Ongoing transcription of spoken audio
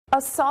A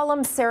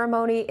solemn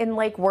ceremony in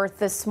Lake Worth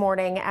this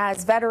morning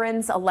as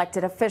veterans,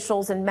 elected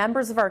officials, and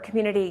members of our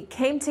community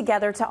came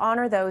together to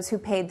honor those who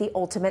paid the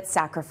ultimate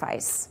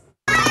sacrifice.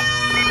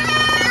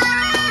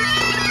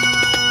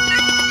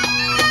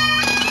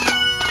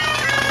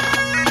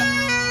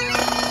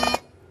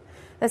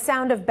 The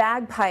sound of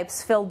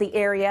bagpipes filled the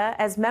area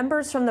as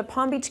members from the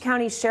Palm Beach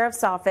County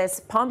Sheriff's Office,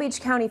 Palm Beach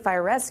County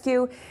Fire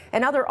Rescue,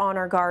 and other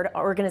Honor Guard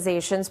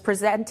organizations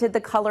presented the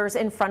colors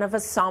in front of a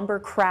somber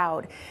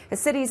crowd. The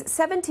city's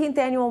 17th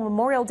annual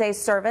Memorial Day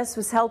service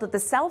was held at the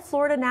South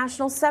Florida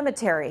National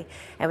Cemetery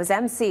and was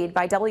emceed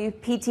by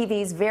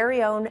WPTV's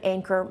very own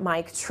anchor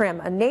Mike Trim,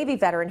 a Navy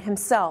veteran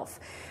himself.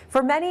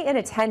 For many in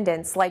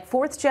attendance, like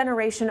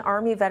fourth-generation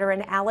Army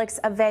veteran Alex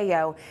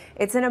Aveyo,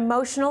 it's an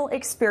emotional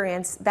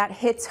experience that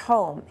hits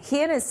home.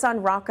 He and his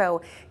son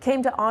Rocco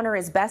came to honor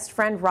his best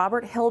friend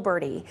Robert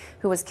Hilberty,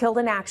 who was killed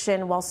in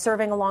action while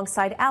serving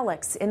alongside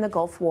Alex in the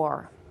Gulf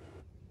War.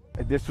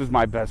 This was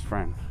my best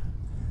friend.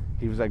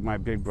 He was like my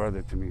big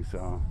brother to me,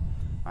 so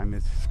I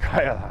miss this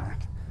guy a lot.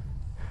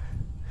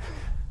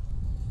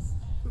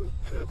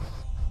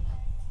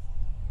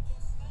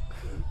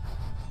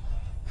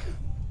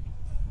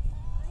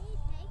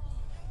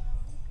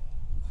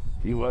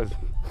 He was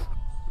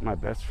my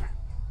best friend,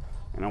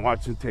 and I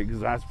watched him take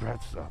his last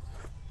breath, so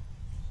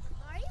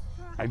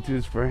I do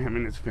this for him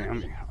and his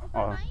family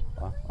all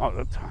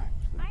the time.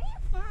 It's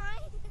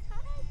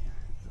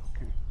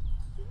okay.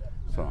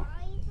 So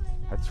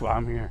that's why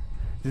I'm here.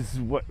 This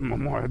is what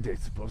Memorial Day is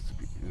supposed to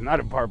be. It's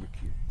not a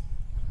barbecue.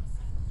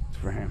 It's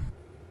for him.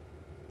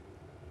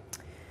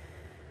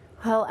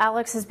 Well,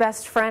 Alex's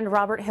best friend,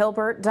 Robert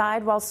Hilbert,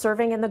 died while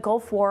serving in the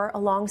Gulf War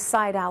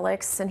alongside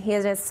Alex, and he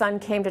and his son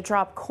came to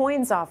drop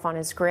coins off on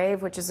his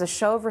grave, which is a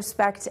show of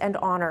respect and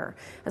honor,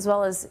 as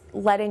well as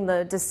letting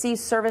the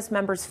deceased service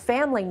member's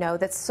family know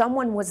that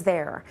someone was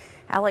there.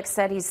 Alex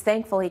said he's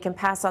thankful he can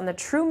pass on the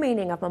true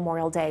meaning of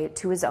Memorial Day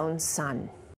to his own son.